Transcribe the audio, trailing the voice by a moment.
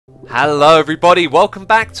Hello everybody, welcome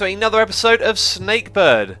back to another episode of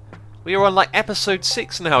Snakebird. We are on like episode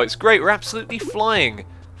 6 now. It's great, we're absolutely flying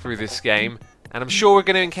through this game, and I'm sure we're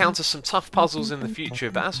going to encounter some tough puzzles in the future,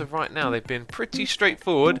 but as of right now they've been pretty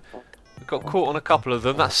straightforward. We got caught on a couple of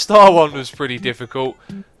them. That star one was pretty difficult,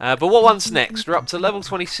 but what one's next? We're up to level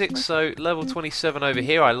 26, so level 27 over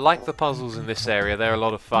here. I like the puzzles in this area, they're a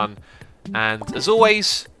lot of fun, and as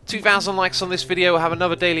always, 2,000 likes on this video. We'll have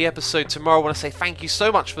another daily episode tomorrow. I want to say thank you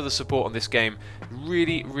so much for the support on this game.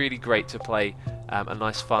 Really, really great to play a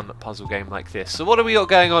nice fun puzzle game like this. So what have we got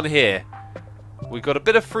going on here? We've got a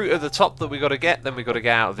bit of fruit at the top that we got to get, then we've got to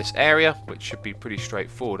get out of this area, which should be pretty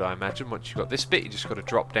straightforward, I imagine. Once you've got this bit, you just got to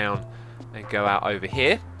drop down and go out over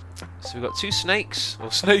here. So we've got 2 snakes,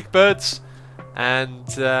 or snake birds, and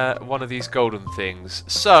one of these golden things.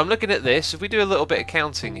 So I'm looking at this. If we do a little bit of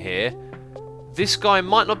counting here, this guy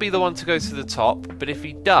might not be the one to go to the top, but if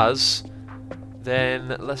he does,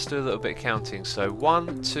 then let's do a little bit of counting. So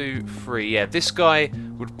 1, 2, 3. Yeah, this guy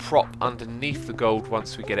would prop underneath the gold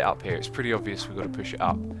once we get it up here. It's pretty obvious we've got to push it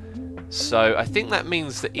up. So I think that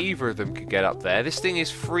means that either of them could get up there. This thing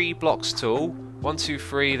is 3 blocks tall. 1, 2,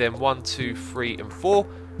 3, then 1, 2, 3, and 4.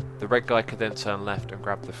 The red guy could then turn left and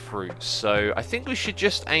grab the fruit. So I think we should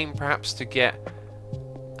just aim perhaps to get...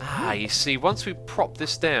 you see, once we prop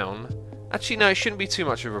this down... Actually, no, it shouldn't be too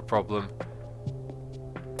much of a problem.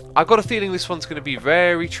 I've got a feeling this one's going to be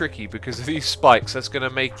very tricky because of these spikes. That's going to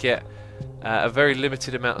make it a very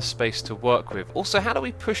limited amount of space to work with. Also, how do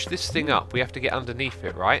we push this thing up? We have to get underneath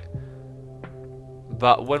it, right?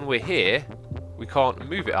 But when we're here, we can't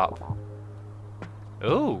move it up.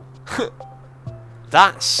 Oh,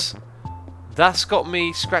 that's got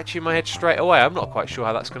me scratching my head straight away. I'm not quite sure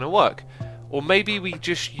how that's going to work. Or maybe we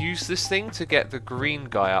just use this thing to get the green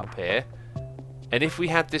guy up here. And if we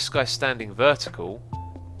had this guy standing vertical,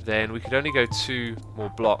 then we could only go 2 more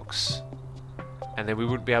blocks. And then we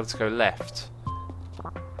wouldn't be able to go left.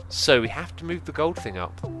 So we have to move the gold thing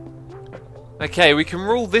up. Okay, we can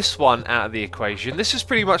rule this one out of the equation. This is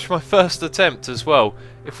pretty much my first attempt as well.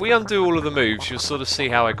 If we undo all of the moves, you'll sort of see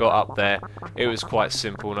how I got up there. It was quite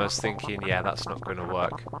simple, and I was thinking, yeah, that's not going to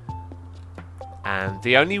work. And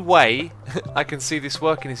the only way I can see this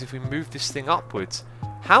working is if we move this thing upwards.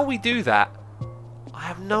 How we do that, I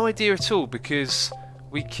have no idea at all, because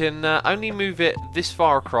we can only move it this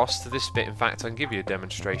far across to this bit. In fact, I can give you a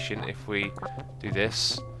demonstration if we do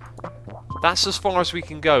this. That's as far as we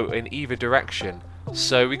can go in either direction.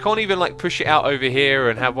 So we can't even like push it out over here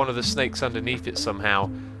and have one of the snakes underneath it somehow.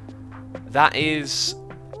 That is...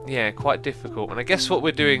 yeah, quite difficult. And I guess what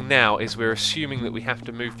we're doing now is we're assuming that we have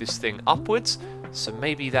to move this thing upwards, so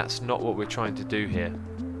maybe that's not what we're trying to do here.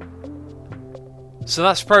 So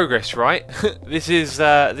that's progress, right? This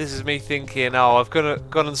is me thinking, oh, I've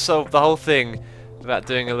gone and solved the whole thing without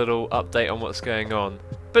doing a little update on what's going on.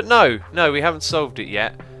 But no, we haven't solved it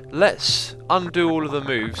yet. Let's undo all of the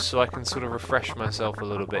moves so I can sort of refresh myself a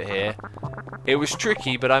little bit here. It was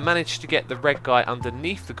tricky, but I managed to get the red guy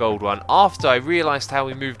underneath the gold one after I realised how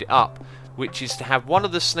we moved it up, which is to have one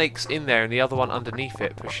of the snakes in there and the other one underneath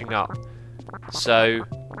it, pushing up. So,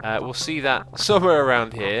 we'll see that somewhere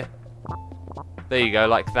around here. There you go,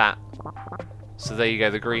 like that. So there you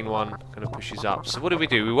go, the green one kind of pushes up. So what did we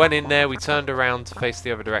do? We went in there, we turned around to face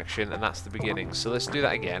the other direction, and that's the beginning. So let's do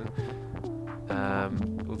that again.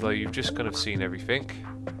 Although you've just kind of seen everything.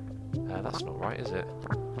 That's not right, is it?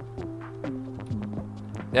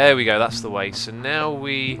 There we go, that's the way. So now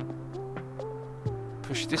we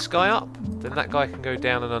push this guy up, then that guy can go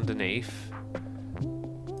down and underneath.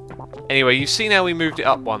 Anyway, you've seen how we moved it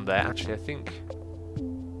up one there. Actually, I think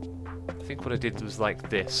what I did was like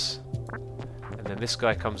this. And then this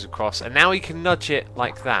guy comes across, and now he can nudge it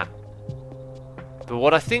like that. But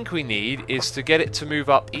what I think we need is to get it to move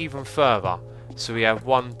up even further. So we have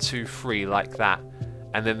 1, 2, 3 like that.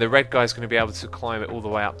 And then the red guy's going to be able to climb it all the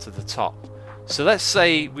way up to the top. So let's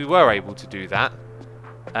say we were able to do that.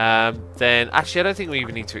 Then, actually, I don't think we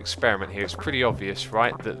even need to experiment here. It's pretty obvious,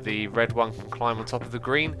 right, that the red one can climb on top of the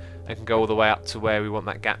green and can go all the way up to where we want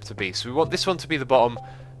that gap to be. So we want this one to be the bottom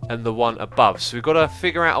and the one above. So we've got to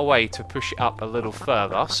figure out a way to push it up a little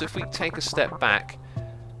further. So if we take a step back,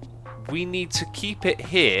 we need to keep it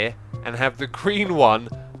here and have the green one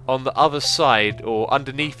on the other side or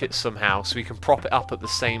underneath it somehow, so we can prop it up at the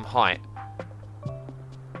same height.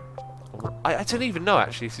 I don't even know,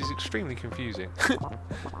 actually. This is extremely confusing.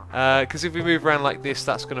 Because if we move around like this,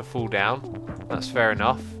 that's going to fall down. That's fair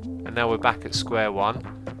enough. And now we're back at square one.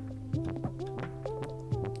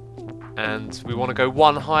 And we want to go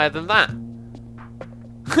one higher than that.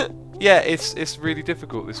 Yeah, it's really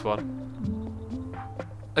difficult, this one.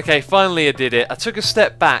 Okay, finally I did it. I took a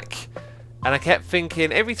step back and I kept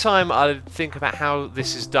thinking, every time I think about how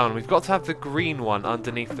this is done, we've got to have the green one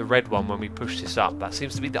underneath the red one when we push this up. That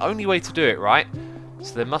seems to be the only way to do it, right?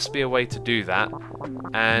 So there must be a way to do that.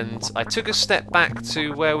 And I took a step back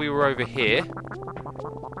to where we were over here.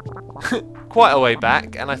 Quite a way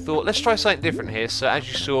back. And I thought, let's try something different here. So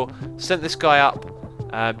as you saw, sent this guy up,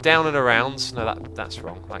 down and around. No, that's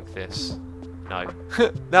wrong. Like this. No.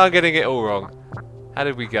 Now I'm getting it all wrong. How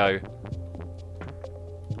did we go?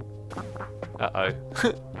 Uh-oh.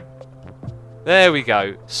 There we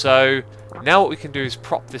go. So now what we can do is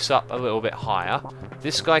prop this up a little bit higher.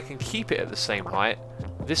 This guy can keep it at the same height.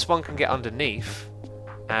 This one can get underneath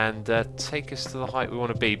and take us to the height we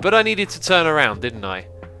want to be. But I needed to turn around, didn't I?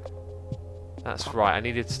 That's right. I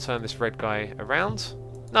needed to turn this red guy around.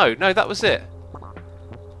 No, that was it.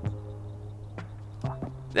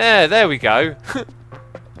 There we go.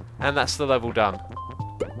 And that's the level done.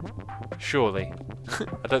 Surely.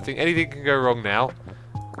 I don't think anything can go wrong now.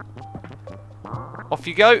 Off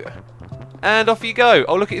you go. And off you go.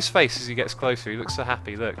 Oh, look at his face as he gets closer. He looks so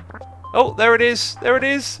happy, look. Oh, there it is. There it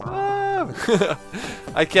is. Oh.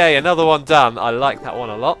 Okay, another one done. I like that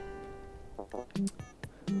one a lot.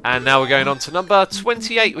 And now we're going on to number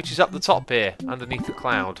 28, which is up the top here, underneath the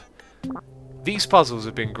cloud. These puzzles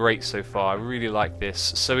have been great so far. I really like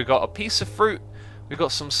this. So we've got a piece of fruit. We've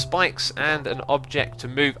got some spikes and an object to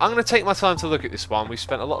move. I'm going to take my time to look at this one. We've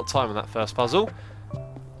spent a lot of time on that first puzzle.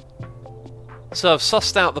 So I've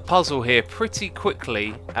sussed out the puzzle here pretty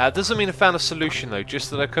quickly. Doesn't mean I found a solution though, just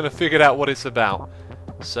that I kind of figured out what it's about.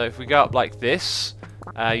 So if we go up like this,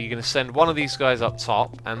 you're going to send one of these guys up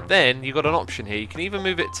top, and then you've got an option here. You can either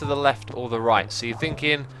move it to the left or the right. So you're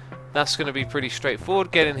thinking that's going to be pretty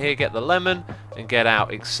straightforward. Get in here, get the lemon, and get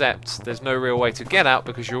out, except there's no real way to get out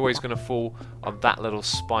because you're always going to fall on that little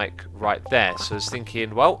spike right there. So I was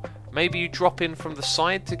thinking, well, maybe you drop in from the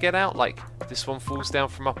side to get out, like this one falls down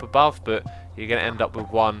from up above, but you're going to end up with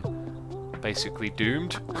one basically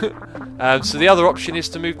doomed. So the other option is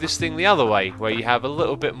to move this thing the other way, where you have a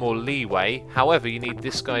little bit more leeway. However, you need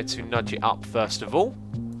this guy to nudge it up first of all.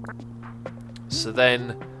 So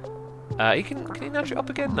then, can he nudge it up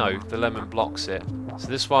again? No, the lemon blocks it. So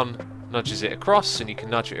this one nudges it across, and you can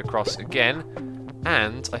nudge it across again.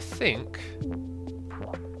 And I think,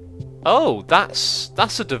 oh, that's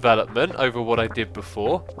a development over what I did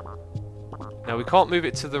before. Now we can't move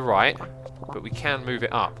it to the right, but we can move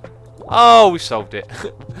it up. Oh, we solved it.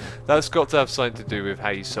 That's got to have something to do with how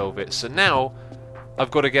you solve it. So now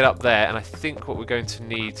I've got to get up there, and I think what we're going to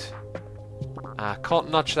need...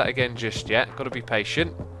 can't nudge that again just yet. Got to be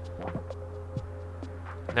patient.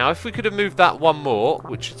 Now, if we could have moved that one more,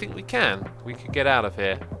 which I think we can, we could get out of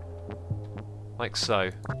here. Like so.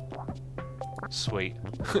 Sweet.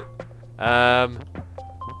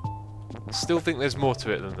 Still think there's more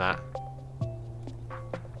to it than that.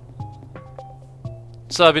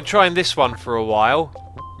 So I've been trying this one for a while.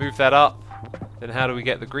 Move that up. Then how do we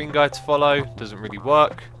get the green guy to follow? Doesn't really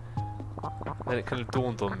work. Then it kind of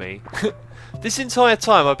dawned on me. This entire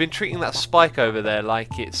time I've been treating that spike over there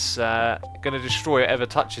like it's going to destroy whatever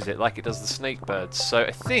touches it, like it does the snakebirds. So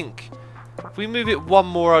I think if we move it one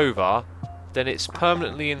more over, then it's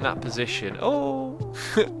permanently in that position. Oh,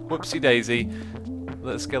 whoopsie daisy.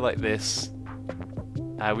 Let's go like this.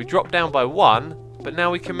 We drop down by one, but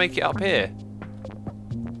now we can make it up here.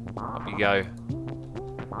 Up you go.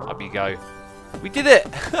 Up you go. We did it!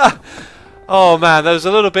 Oh man, there was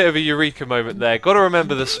a little bit of a eureka moment there. Got to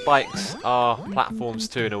remember the spikes are platforms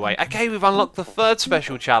too in a way. Okay, we've unlocked the third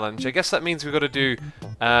special challenge. I guess that means we've got to do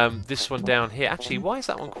this one down here. Actually, why is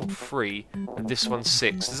that one called 3 and this one's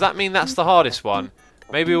 6? Does that mean that's the hardest one?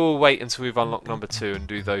 Maybe we'll wait until we've unlocked number 2 and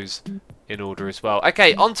do those in order as well.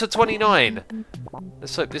 Okay, on to 29.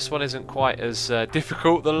 Let's hope this one isn't quite as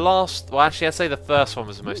difficult. The last... Well, actually, I'd say the first one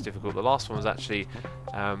was the most difficult. The last one was actually...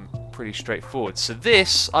 pretty straightforward. So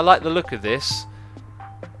this, I like the look of this.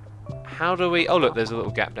 How do we... Oh look, there's a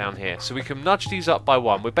little gap down here. So we can nudge these up by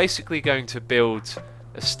one. We're basically going to build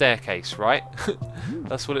a staircase, right?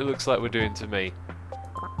 That's what it looks like we're doing to me.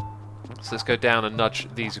 So let's go down and nudge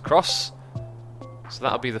these across. So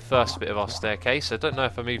that'll be the first bit of our staircase. I don't know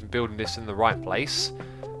if I'm even building this in the right place.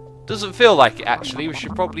 Doesn't feel like it actually. We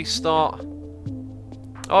should probably start...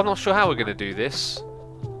 Oh, I'm not sure how we're going to do this.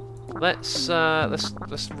 Let's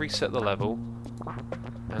reset the level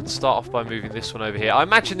and start off by moving this one over here. I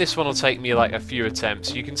imagine this one will take me like a few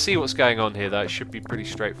attempts. You can see what's going on here though. It should be pretty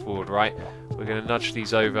straightforward, right? We're going to nudge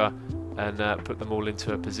these over and put them all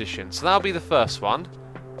into a position. So that'll be the first one.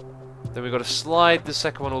 Then we've got to slide the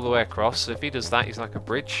second one all the way across. So if he does that, he's like a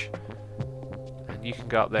bridge. And And you can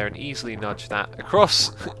go up there and easily nudge that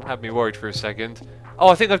across. Had me worried for a second. Oh,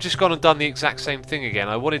 I think I've just gone and done the exact same thing again.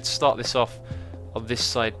 I wanted to start this off on this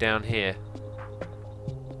side down here.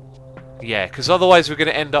 Yeah, because otherwise we're going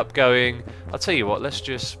to end up going... I'll tell you what, let's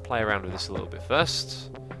just play around with this a little bit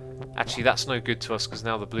first. Actually, that's no good to us because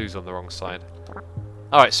now the blue's on the wrong side.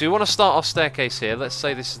 Alright, so we want to start our staircase here. Let's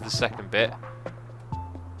say this is the second bit.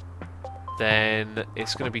 Then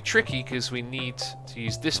it's going to be tricky because we need to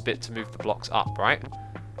use this bit to move the blocks up, right?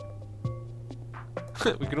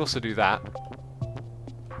 We can also do that.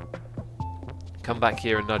 Come back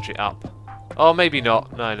here and nudge it up. Oh, maybe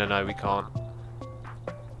not. No, we can't.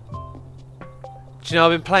 Do you know,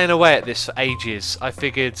 I've been playing away at this for ages. I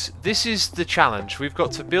figured this is the challenge. We've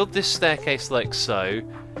got to build this staircase like so,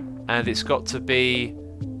 and it's got to be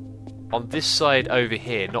on this side over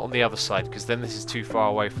here, not on the other side, because then this is too far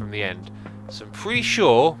away from the end. So I'm pretty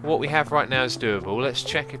sure what we have right now is doable. Let's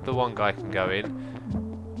check if the one guy can go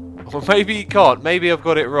in. Or maybe he can't. Maybe I've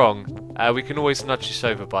got it wrong. We can always nudge this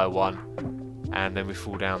over by one, and then we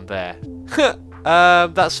fall down there.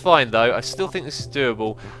 That's fine though. I still think this is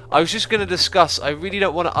doable. I was just going to discuss, I really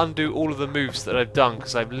don't want to undo all of the moves that I've done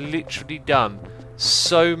because I've literally done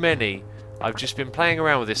so many. I've just been playing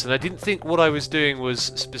around with this and I didn't think what I was doing was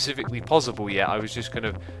specifically possible yet. I was just kind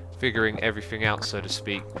of figuring everything out, so to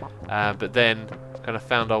speak. But then kind of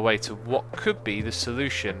found our way to what could be the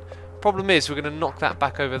solution. Problem is we're going to knock that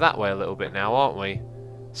back over that way a little bit now, aren't we?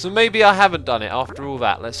 So maybe I haven't done it after all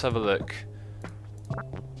that. Let's have a look.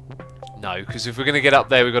 No, because if we're going to get up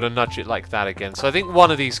there, we've got to nudge it like that again. So I think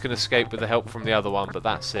one of these can escape with the help from the other one, but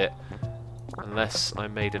that's it. Unless I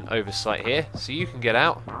made an oversight here. So you can get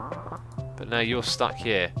out, but now you're stuck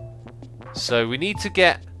here. So we need to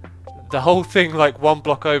get the whole thing like one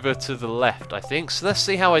block over to the left, I think. So let's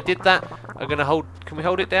see how I did that. I'm going to hold... Can we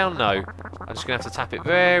hold it down? No. I'm just going to have to tap it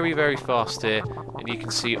very, very fast here. And you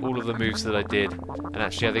can see all of the moves that I did. And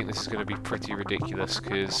actually, I think this is going to be pretty ridiculous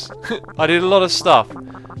because I did a lot of stuff.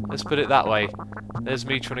 Let's put it that way. There's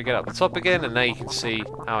me trying to get up the top again. And now you can see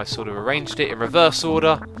how I sort of arranged it in reverse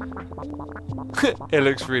order. It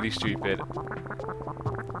looks really stupid.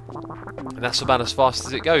 And that's about as fast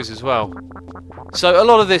as it goes as well. So a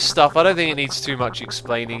lot of this stuff, I don't think it needs too much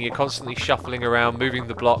explaining. You're constantly shuffling around, moving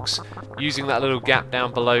the blocks, using that little gap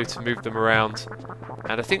down below to move them around.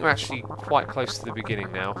 And I think we're actually quite close to the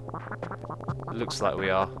beginning now. It looks like we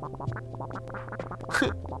are.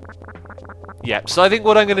 Yep, so I think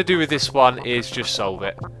what I'm going to do with this one is just solve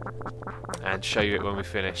it. And show you it when we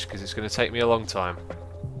finish, because it's going to take me a long time.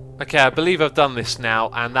 Okay, I believe I've done this now,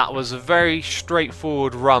 and that was a very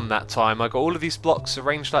straightforward run that time. I got all of these blocks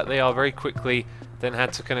arranged like they are very quickly, then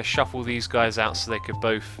had to kind of shuffle these guys out so they could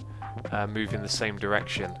both move in the same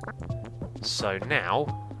direction. So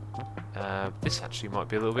now, this actually might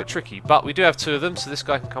be a little bit tricky, but we do have two of them, so this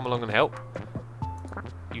guy can come along and help.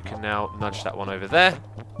 You can now nudge that one over there.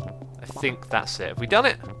 I think that's it. Have we done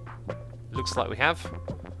it? Looks like we have.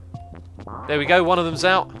 There we go, one of them's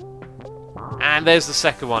out. And there's the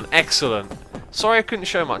second one. Excellent. Sorry I couldn't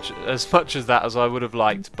show as much as that as I would have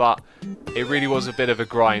liked, but it really was a bit of a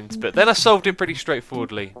grind. But then I solved it pretty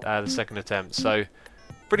straightforwardly, the second attempt. So,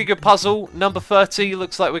 pretty good puzzle. Number 30.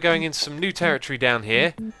 Looks like we're going into some new territory down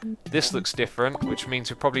here. This looks different, which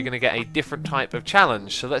means we're probably going to get a different type of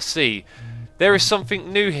challenge. So let's see. There is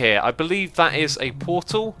something new here. I believe that is a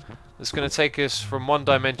portal that's going to take us from one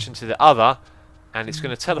dimension to the other. And it's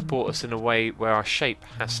going to teleport us in a way where our shape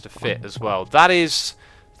has to fit as well. That is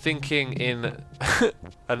thinking in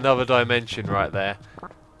another dimension right there.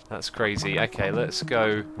 That's crazy. Okay, let's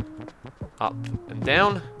go up and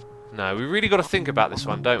down. No, we really got to think about this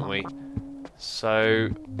one, don't we? So,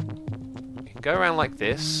 we can go around like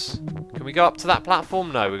this. Can we go up to that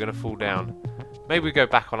platform? No, we're going to fall down. Maybe we go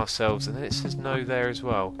back on ourselves and then it says no there as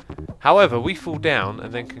well. However, we fall down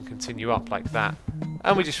and then can continue up like that.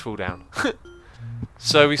 And we just fall down.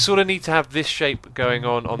 So we sort of need to have this shape going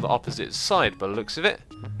on the opposite side by the looks of it.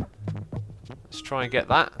 Let's try and get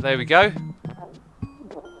that. There we go.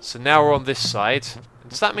 So now we're on this side.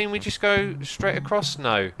 Does that mean we just go straight across?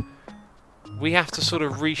 No. We have to sort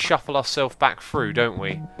of reshuffle ourselves back through, don't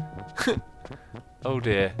we? Oh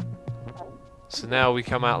dear. So now we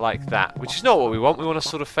come out like that, which is not what we want. We want to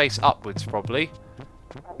sort of face upwards probably.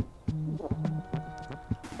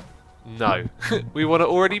 No. We want to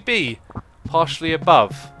already be partially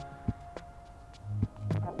above.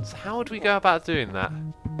 So how would we go about doing that?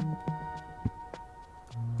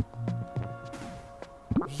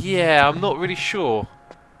 Yeah, I'm not really sure.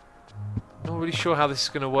 Not really sure how this is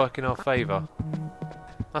going to work in our favour.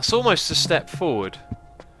 That's almost a step forward.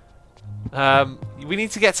 We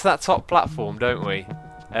need to get to that top platform, don't we?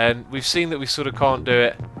 And we've seen that we sort of can't do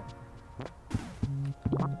it.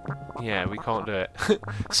 Yeah, we can't do it.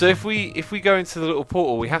 So if we go into the little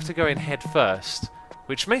portal, we have to go in head first,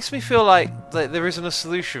 which makes me feel like there isn't a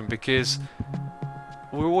solution, because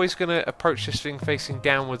we're always going to approach this thing facing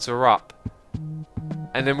downwards or up,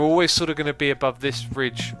 and then we're always sort of going to be above this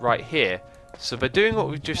ridge right here. So by doing what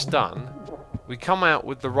we've just done, we come out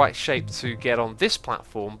with the right shape to get on this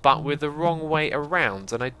platform, but with the wrong way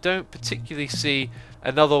around, and I don't particularly see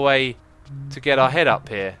another way to get our head up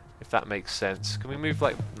here, if that makes sense. Can we move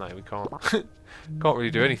like... No, we can't. Can't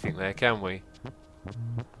really do anything there, can we? Look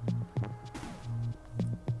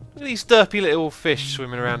at these derpy little fish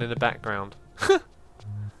swimming around in the background. They're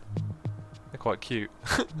quite cute.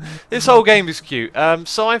 This whole game is cute.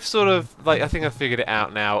 So I've sort of... I think I've figured it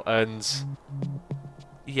out now, and...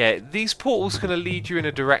 Yeah, these portals going to lead you in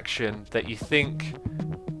a direction that you think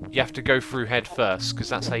you have to go through head first, because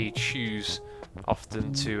that's how you choose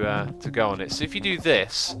often to go on it. So if you do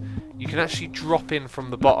this, you can actually drop in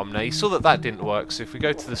from the bottom. Now you saw that didn't work, so if we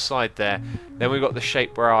go to the side there, then we've got the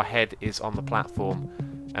shape where our head is on the platform,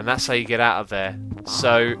 and that's how you get out of there.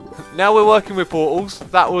 So now we're working with portals.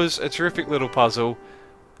 That was a terrific little puzzle.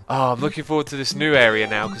 Oh, I'm looking forward to this new area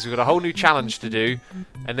now, because we've got a whole new challenge to do,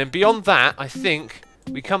 and then beyond that, I think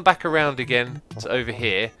we come back around again to over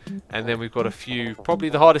here, and then we've got a few, probably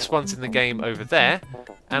the hardest ones in the game over there,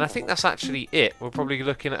 and I think that's actually it. We're probably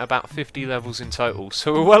looking at about 50 levels in total,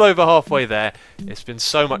 so we're well over halfway there. It's been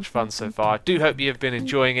so much fun so far. I do hope you have been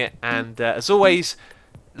enjoying it, and as always,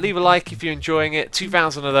 leave a like if you're enjoying it.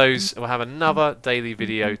 2,000 of those, and we'll have another daily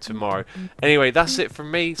video tomorrow. Anyway, that's it from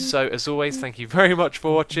me, so as always, thank you very much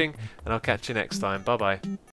for watching, and I'll catch you next time. Bye bye.